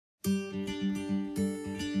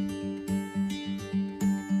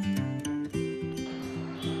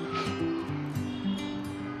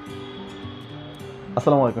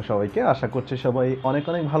আসসালামু আলাইকুম সবাইকে। আশা করছি সবাই অনেক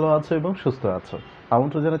অনেক ভালো আছো এবং সুস্থ আছো।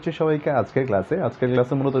 আমন্ত্রণ জানাচ্ছি সবাইকে আজকের ক্লাসে। আজকের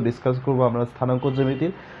ক্লাসে মূলত ডিসকাস করবো আমরা স্থানাঙ্ক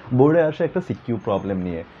জ্যামিতির বোর্ডে আসা একটা সিকিউ প্রবলেম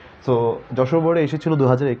নিয়ে। সো যশোর বোর্ডে এসেছিল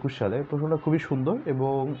 2021 সালে। প্রশ্নটা খুবই সুন্দর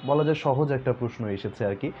এবং বলা যায় সহজ একটা প্রশ্ন এসেছে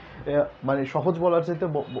আর কি। মানে সহজ বলার চাইতে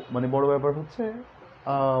মানে বড় ব্যাপার হচ্ছে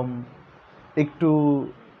আম, একটু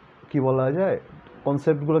কি বলা যায়,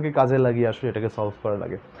 কনসেপ্টগুলোকে কাজে লাগিয়ে আসলে এটাকে সলভ করা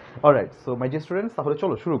লাগে। Alright, so my dear students, তাহলে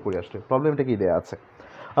চলো শুরু করি। আসলে প্রবলেমটা কি দেওয়া আছে?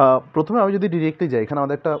 প্রথমে আমি যদি ডিরেক্টলি যাই, এখানে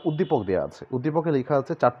আমাদের একটা উদ্দীপক দেওয়া আছে। উদ্দীপকে লেখা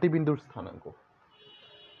আছে 4টি বিন্দুর স্থানাঙ্ক।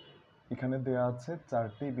 এখানে দেওয়া আছে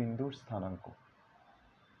 4টি বিন্দুর স্থানাঙ্ক।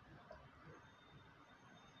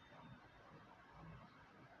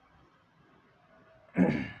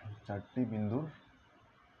 চারটি বিন্দুর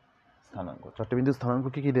স্থানাঙ্ক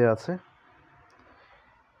কি কি দেওয়া আছে?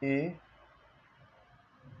 এ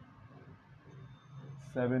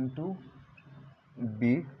 7 to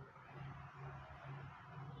বি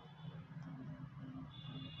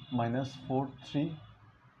 -4 3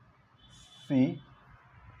 সি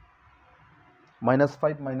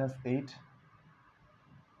 -5 -8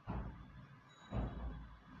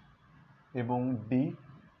 এবং ডি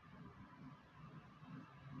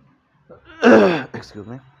এক্সকিউজ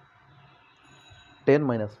মি 10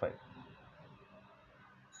 -5।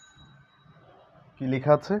 কি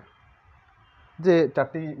লেখা আছে? যে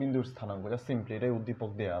 4টি বিন্দুর স্থানাঙ্ক, যা সিম্পলি এটাই উদ্দীপক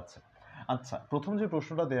দেওয়া আছে। আচ্ছা, প্রথম যে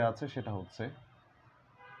প্রশ্নটা দেওয়া আছে সেটা হচ্ছে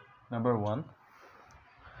নাম্বার 1,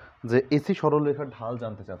 যে এসি সরলরেখার ঢাল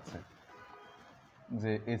জানতে চাচ্ছে।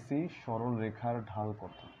 যে এসি সরলরেখার ঢাল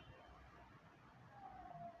কত?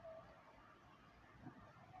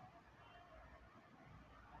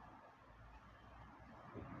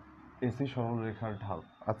 এসি সরলরেখার ঢাল।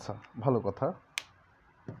 আচ্ছা, ভালো কথা।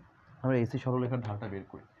 আমরা এসি সরলরেখার ঢালটা বের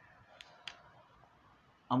করি।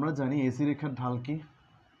 আমরা জানি এসি রেখার ঢাল কি?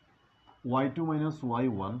 y2 -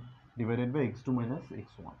 y1 divided by x2 -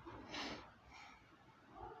 x1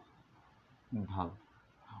 ঢাল।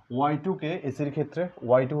 y2 কে এসির ক্ষেত্রে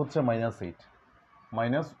y2 হচ্ছে -8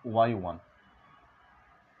 -y1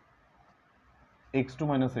 x2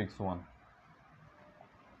 - x1,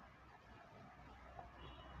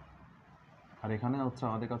 আর এখানে হচ্ছে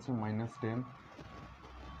আমাদের কাছে -10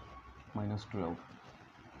 -12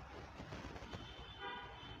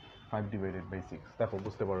 5 ডিভাইডেড বাই 6। দেখো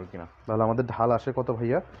বুঝতে পারো কিনা। তাহলে আমাদের ঢাল আসে কত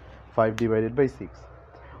ভাইয়া? 5 ডিভাইডেড বাই 6।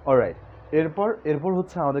 অলরাইট, এরপর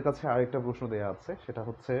হচ্ছে আমাদের কাছে আরেকটা প্রশ্ন দেওয়া আছে। সেটা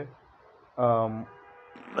হচ্ছে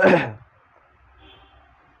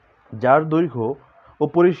যার দৈর্ঘ্য ও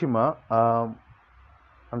পরিসীমা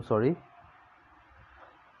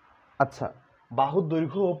আচ্ছা, বাহুর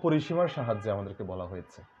দৈর্ঘ্য ও পরিসীমার সাহায্যে আমাদেরকে বলা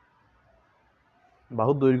হয়েছে।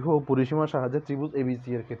 বাহুর দৈর্ঘ্য ও পরিসীমার সাহায্যে ত্রিভুজ এবিসি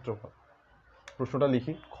এর ক্ষেত্রফল। প্রশ্নটা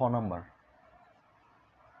লিখি, খ নাম্বার।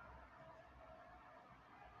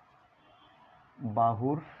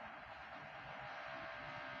 বাহুর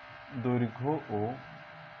দৈর্ঘ্য ও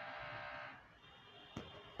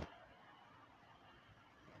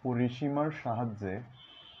পরিসীমার সাহায্যে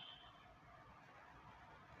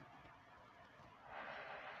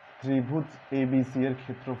ত্রিভুজ এবিসি এর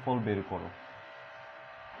ক্ষেত্রফল বের করো।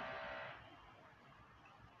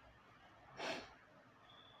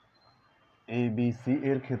 এবিসি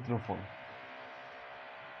এর ক্ষেত্রফল।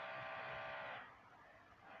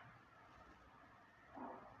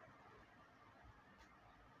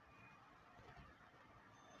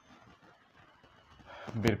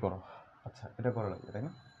 বের করো। আচ্ছা, এটা করা লাগবে তাই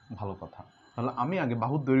না? ভালো কথা। তাহলে আমি আগে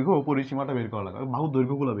বাহুর দৈর্ঘ্য ও পরিসীমাটা বের করা লাগবে। বাহুর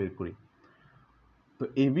দৈর্ঘ্যগুলো বের করি। তো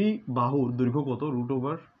এবি বাহুর দৈর্ঘ্য কত?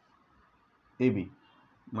 √/, AB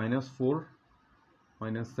 -4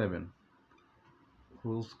 -7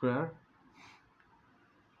 whole square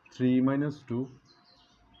 3 - 2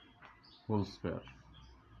 whole square.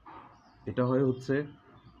 এটা হচ্ছে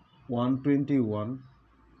 121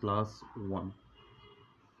 + 1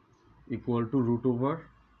 ইকুয়াল টু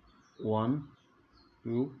 √/1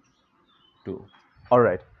 2 2।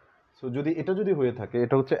 অলরাইট, সো যদি হয়ে থাকে,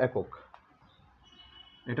 এটা হচ্ছে একক,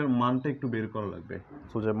 এটার মানটা একটু বের করা লাগবে।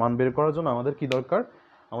 সো যে মান বের করার জন্য আমাদের কি দরকার?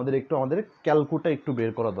 আমাদের ক্যালকুটা একটু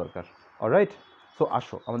বের করা দরকার। অলরাইট, সো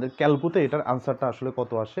আসো আমাদের ক্যালকুতে এটার আনসারটা আসলে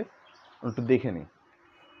কত আসে একটু দেখে নিই।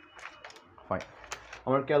 ফাইন,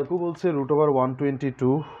 আমার ক্যালকু বলছে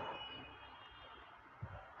 √/122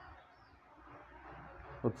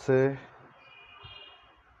 হচ্ছে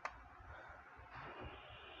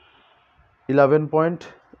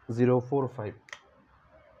 11.045।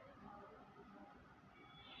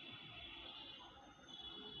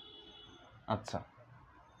 আচ্ছা,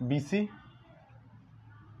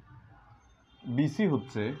 বিসি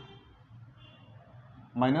হচ্ছে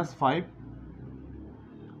 -5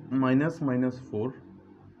 minus minus 4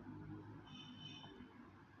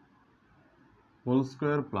 whole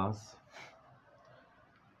square plus,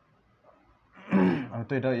 আমি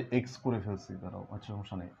তো এটা এক্স করে ফেলছি, দাঁড়াও, আচ্ছা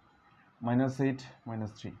সমস্যা নেই, -8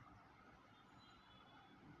 -3,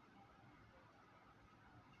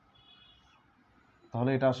 তাহলে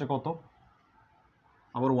এটা আসে কত?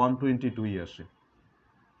 আবার 122 আসে,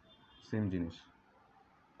 সেম জিনিস।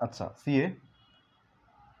 আচ্ছা, সিএ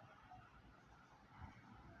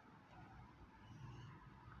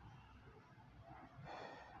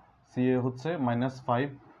সিএ হচ্ছে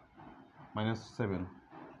 -5 -7,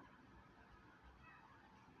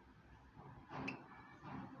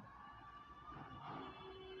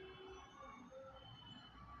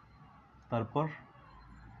 তারপর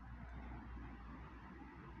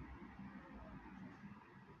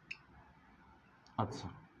আচ্ছা,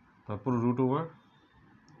 তারপর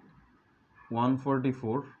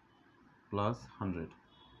 √144 প্লাস 100,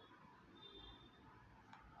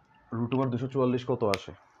 √244 কত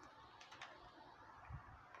আসে?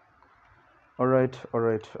 অলরাইট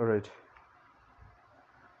অলরাইট অলরাইট,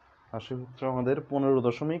 আসে হচ্ছে আমাদের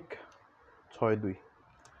 15.62।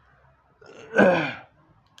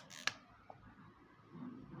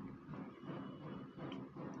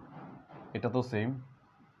 এটা তো সেম,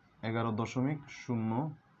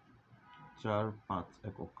 11.045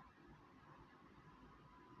 একক।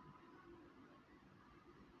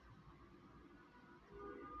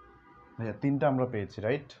 ভাইয়া 3টা আমরা পেয়েছি,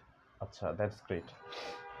 রাইট? আচ্ছা, দ্যাটস গ্রেট।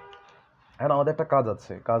 এখন আমাদের একটা কাজ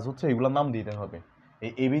আছে, কাজ হচ্ছে এগুলোর নাম দিতে হবে।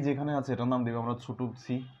 এই এবি যেখানে আছে এটার নাম দিব আমরা ছোট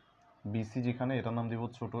সি, বিসি যেখানে এটার নাম দিব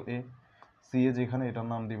ছোট এ, সিএ যেখানে এটার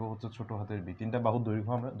নাম দিব হচ্ছে ছোট হাতের বি। 3টা বাহুর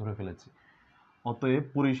দৈর্ঘ্য আমরা ধরে ফেলেছি। অতএব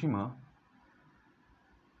পরিসীমা,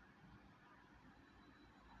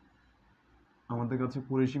 আমাদের কাছে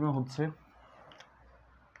পরিসীমা হচ্ছে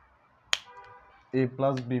এ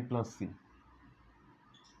প্লাস বি প্লাস সি।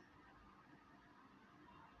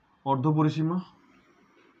 অর্ধ পরিসীমা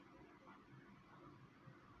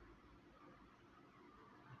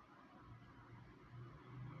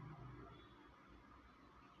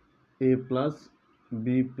এ plus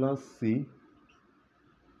B plus C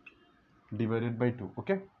divided by 2।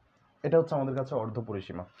 ওকে, এটা হচ্ছে আমাদের কাছে অর্ধ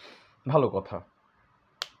পরিসীমা। ভালো কথা,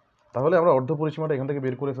 তাহলে আমরা অর্ধ পরিসীমাটা এখান থেকে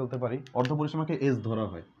বের করে ফেলতে পারি। অর্ধ পরিসীমাকে এস ধরা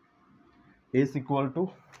হয়, S equal to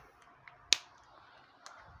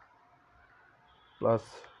plus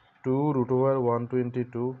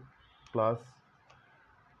 2√122 plus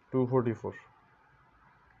 244,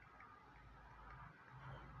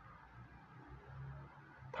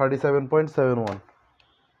 37.71।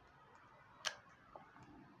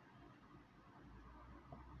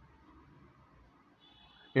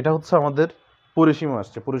 এটা হচ্ছে আমাদের পরিসীমা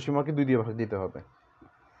আসছে, পরিসীমাকে 2 দিয়ে ভাগ দিতে হবে,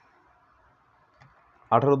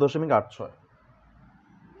 18.86।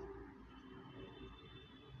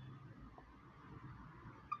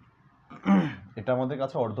 এটা আমাদের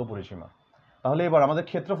কাছে অর্ধ পরিসীমা। তাহলে এবার আমাদের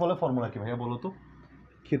ক্ষেত্রফলের ফর্মুলা কি ভাইয়া বলো তো?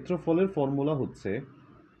 ক্ষেত্রফলের ফর্মুলা হচ্ছে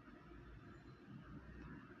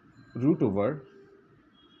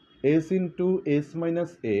 √s into s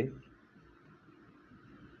minus a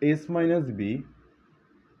s minus b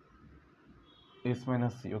s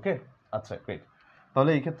minus c। ওকে, আচ্ছা গ্রেট। তাহলে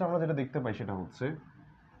এই ক্ষেত্রে আমরা যেটা দেখতে পাই সেটা হচ্ছে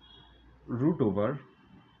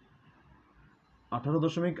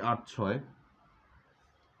 √18.86,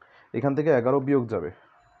 এখান থেকে 11 বিয়োগ যাবে,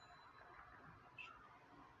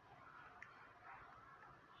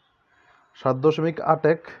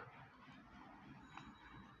 7.81,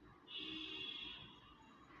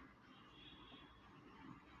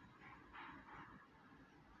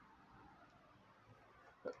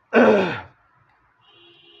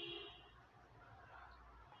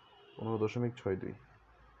 (15.62)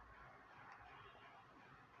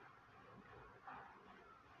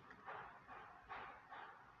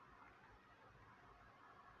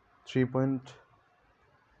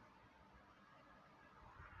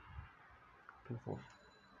 3.24।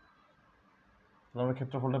 আমরা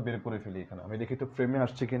ক্ষেত্রফলটা বের করে ফেলি এখানে। আমি দেখি তো ফ্রেমে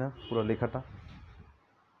আসছে কিনা পুরো লেখাটা।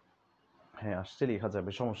 হ্যাঁ আসছে, লেখা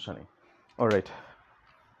যাবে, সমস্যা নেই। Alright,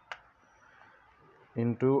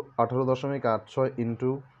 into 18.86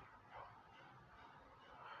 into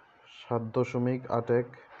 7.81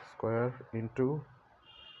 square into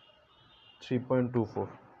 3.24,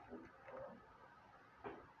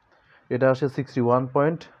 এটা আসে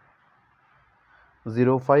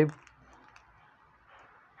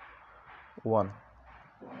 61.051।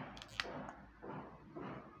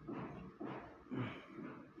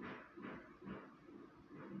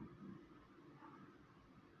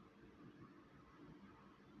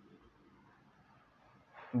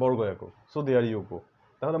 বর্গ একক। So there you go.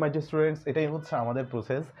 তাহলে মাই ডিয়ার স্টুডেন্টস, এটাই হচ্ছে আমাদের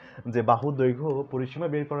প্রসেস, যে বাহু দৈর্ঘ্য পরিসীমা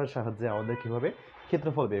বের করার সাহায্যে আমাদের কীভাবে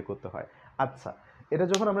ক্ষেত্রফল বের করতে হয়। আচ্ছা, এটা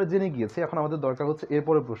যখন আমরা জেনে গিয়েছি, এখন আমাদের দরকার হচ্ছে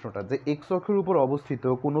এরপরের প্রশ্নটা, যে এক্স অক্ষের উপর অবস্থিত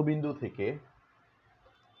কোনো বিন্দু থেকে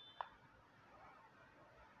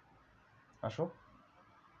আসো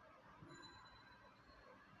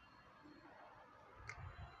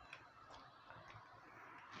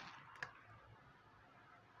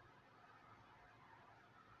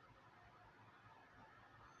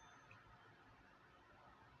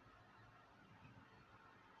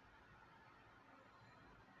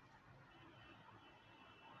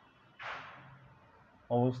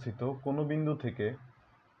অবস্থিত কোনো বিন্দু থেকে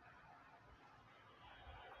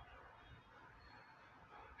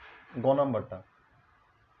গ নাম্বারটা,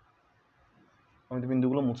 আমি তো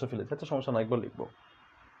বিন্দুগুলো মুছে ফেলেছি, আচ্ছা সমস্যা না, একবার লিখবো।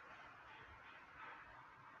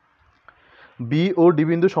 বি ও ডি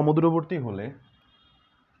বিন্দু সমদূরবর্তী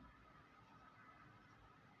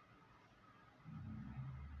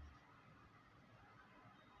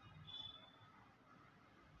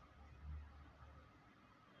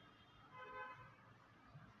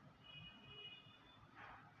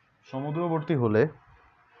হলে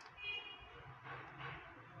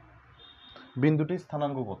বিন্দুটির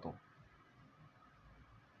স্থানাঙ্ক কত?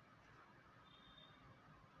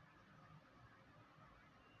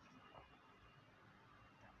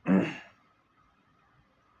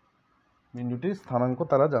 বিন্দুটির স্থানাঙ্ক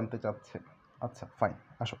তারা জানতে চাচ্ছে। আচ্ছা ফাইন,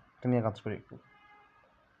 আসো এটা নিয়ে কাজ করি একটু।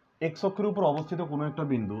 এক্স অক্ষের উপর অবস্থিত কোনো একটা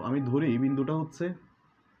বিন্দু, আমি ধরি বিন্দুটা হচ্ছে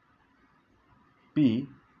পি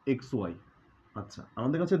এক্স ওয়াই। আচ্ছা,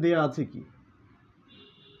 আমাদের কাছে দেয়া আছে কি?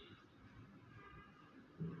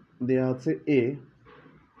 দেয়া আছে এ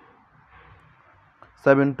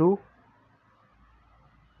 7 2,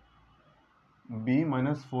 বি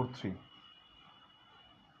 -4 3,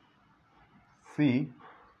 সি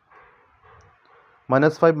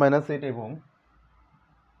 -5 -8 এবং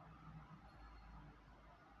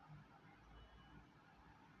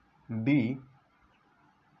ডি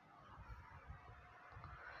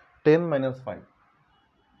 10 -5।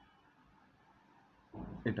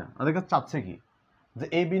 এটা আমাদের কাছে চাচ্ছে কি, যে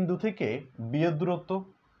এই বিন্দু থেকে বি এর দূরত্ব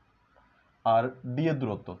আর ডি এর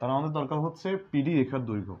দূরত্ব, তার আমাদের দরকার হচ্ছে পিডি রেখার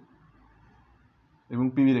দৈর্ঘ্য এবং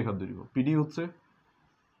পিবি রেখার দৈর্ঘ্য। পিডি হচ্ছে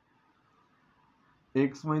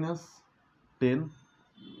x -10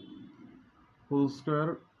 হোল স্কোয়ার,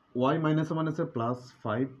 y মাইনাসে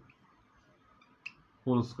 +5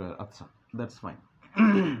 হোল স্কোয়ার। আচ্ছা, that's fine.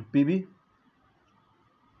 PB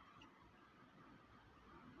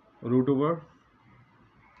 √/(x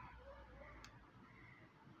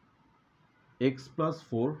 +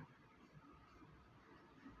 4)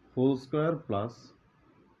 whole square plus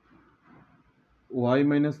y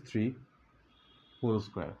 -3 whole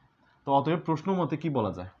square. তো অতএব প্রশ্ন মতে কি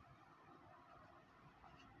বলা যায়?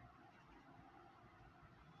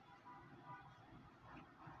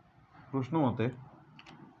 প্রশ্ন মতে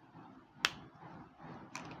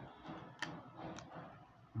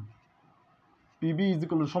পিবি ইজ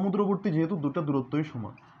ইকুয়াল টু, সমুদ্রবর্তী যেহেতু দুটো দূরত্বই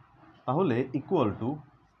সমান, তাহলে ইকুয়াল টু,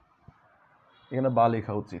 এখানে বা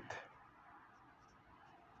লেখা উচিত।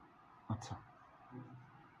 আচ্ছা,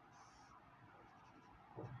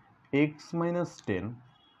 x -10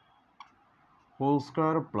 whole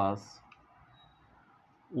square plus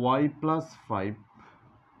y +5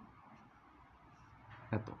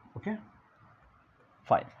 এত। Okay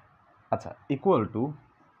fine. আচ্ছা, equal to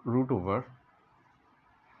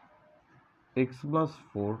 √/(x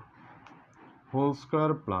 + 4) whole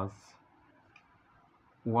square plus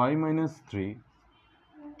y -3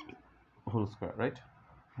 whole square, right?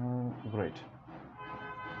 Great.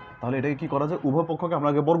 তাহলে এটাকে কি করা যায়? উভয় পক্ষকে আমরা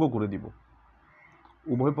আগে বর্গ করে দিব।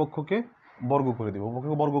 উভয় পক্ষকে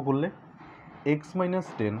বর্গ করলে x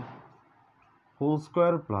 -10 whole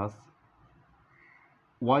square plus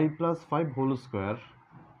y +5 whole square,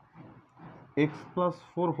 x +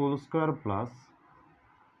 4 whole square plus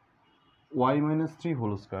y -3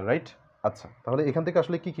 whole square, right? আচ্ছা, তাহলে এখান থেকে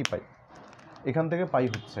আসলে কি কি পাই? এখান থেকে পাই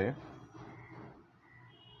হচ্ছে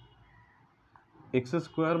x² -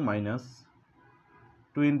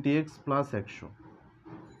 20x + 100,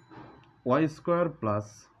 y² প্লাস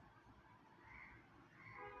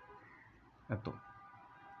এত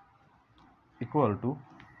ইকুয়াল টু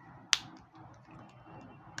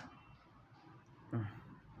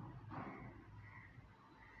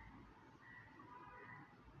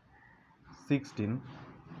 16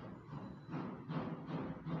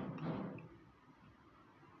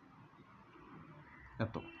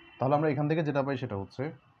 এত। তাহলে আমরা এখান থেকে যেটা পাই সেটা হচ্ছে,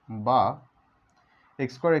 বা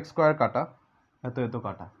x² কাটা এত এত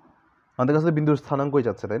কাটা, আমাদের কাছে বিন্দুর স্থানাঙ্কই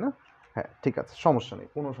যাচ্ছে, তাই না? হ্যাঁ ঠিক আছে, সমস্যা নেই,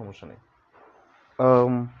 কোনো সমস্যা নেই।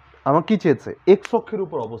 আমার কি চেয়েছে, এক্স অক্ষের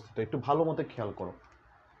উপর অবস্থিত, একটু ভালো মতো খেয়াল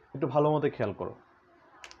করো,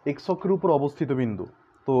 এক্স অক্ষের উপর অবস্থিত বিন্দু।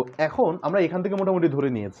 তো এখন আমরা এখান থেকে মোটামুটি ধরে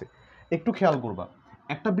নিয়েছি, একটু খেয়াল করবা,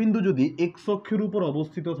 একটা বিন্দু যদি এক্স অক্ষের উপর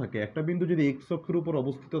অবস্থিত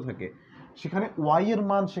থাকে, সেখানে ওয়াই এর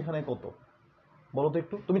মান সেখানে কত বলো তো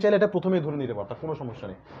একটু। তুমি চাইলে এটা প্রথমেই ধরে নিতে পারতা, কোনো সমস্যা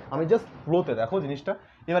নেই, আমি জাস্ট ফ্লোতে দেখো জিনিসটা।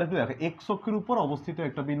 এবার একটু দেখো, এক্স অক্ষের উপর অবস্থিত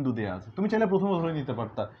একটা বিন্দু দেওয়া আছে, তুমি চাইলে প্রথমে ধরে নিতে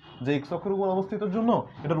পারতা যে এক্স অক্ষের উপর অবস্থিতর জন্য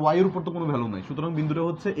এটার ওয়াই এর উপর তো কোনো ভ্যালু নাই, সুতরাং বিন্দুটা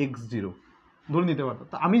হচ্ছে x0, ধরে নিতে পারতা।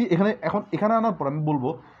 তা আমি এখানে আনার পর আমি বলবো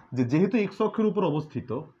যে যেহেতু এক্স অক্ষের উপর অবস্থিত,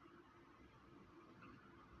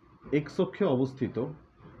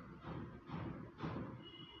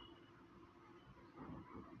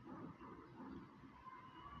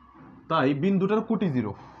 তাই বিন্দুটার কোটি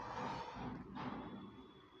 0।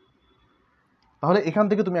 তাহলে এখান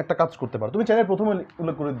থেকে তুমি একটা কাজ করতে পারো, তুমি চাইলে প্রথমে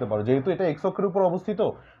উল্লেখ করে দিতে পারো যেহেতু এটা এক্স অক্ষের উপর অবস্থিত,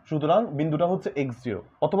 সুতরাং বিন্দুটা হচ্ছে x0,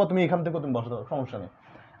 অথবা তুমি এখান থেকে তুমি বসাতে পারো, সমস্যা নেই।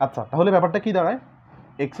 আচ্ছা, তাহলে ব্যাপারটা কি দাঁড়ায়,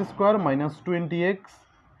 x² - 20x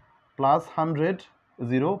plus 100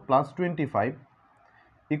 0 plus 25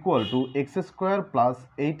 equal to x² plus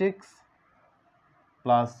 8x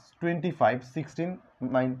plus 25 16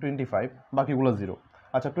 9 25, বাকিগুলো 0।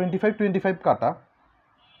 আচ্ছা, 25 কাটা,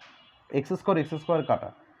 x² কাটা,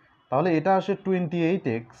 তাহলে এটা আসে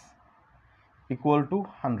 28x ইকুয়াল টু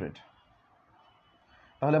 100।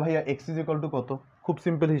 তাহলে ভাইয়া x ইজ ইকুয়াল টু কত, খুব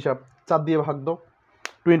সিম্পল হিসাব, 4 দিয়ে ভাগ দাও,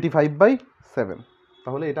 25/7।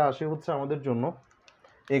 তাহলে এটা আসে হচ্ছে আমাদের জন্য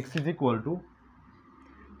x is equal to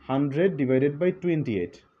 100 divided by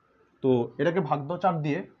 28। তো এটাকে ভাগ দাও 4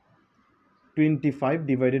 দিয়ে,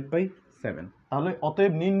 25/7। তাহলে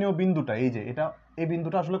অতএব নির্ণেয় বিন্দুটা, এই যে এটা, এই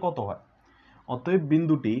বিন্দুটা আসলে কত হয়, অতএব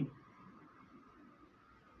বিন্দুটি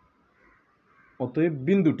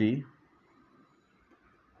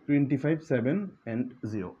 25/7 and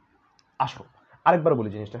 0। আসো আরেকবার বলি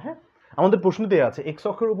জিনিসটা, হ্যাঁ, আমাদের প্রশ্নতে আছে এক্স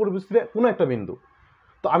অক্ষের উপর অবস্থিত কোনো একটা বিন্দু।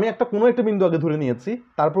 তো আমি কোনো একটা বিন্দু আগে ধরে নিয়েছি,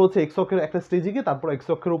 তারপর হচ্ছে এক্স অক্ষের একটা স্টেজে গিয়ে তারপর এক্স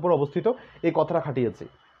অক্ষের উপর অবস্থিত এই কথাটা খাটিয়েছি।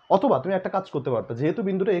 অথবা তুমি একটা কাজ করতে পারতো, যেহেতু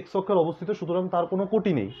বিন্দুটা এক্স অক্ষের অবস্থিত সুতরাং তার কোনো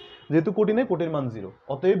কোটি নেই, যেহেতু কোটি নেই, কোটির মান 0,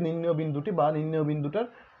 অতএব নির্ণেয় বিন্দুটার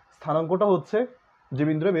স্থানাঙ্কটা হচ্ছে, যে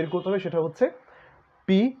বিন্দুটা বের করতে হবে সেটা হচ্ছে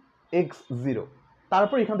px0।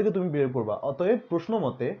 তারপর এখান থেকে তুমি বের করবা, অতএব প্রশ্ন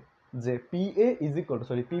মতে যে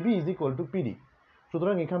PB is equal to PD.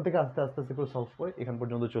 সুতরাং এখান থেকে আস্তে আস্তে করে সলভ করে এখান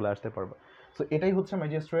পর্যন্ত চলে আসতে পারবা। সো এটাই হচ্ছে মাই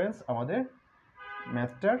ডিয়ার স্টুডেন্টস আমাদের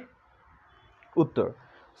ম্যাথটার উত্তর।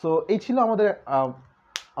 সো এই ছিল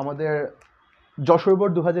আমাদের যশোর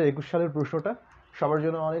বোর্ড 2021 সালের প্রশ্নটা। সবার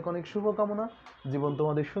জন্য অনেক অনেক শুভকামনা, জীবন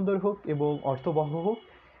তোমাদের সুন্দর হোক এবং অর্থবহ হোক।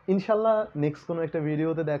 ইনশাল্লাহ নেক্সট কোনো একটা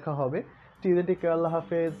ভিডিওতে দেখা হবে। টিল দেন টেক কেয়ার, আল্লাহ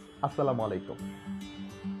হাফেজ, আসসালামু আলাইকুম।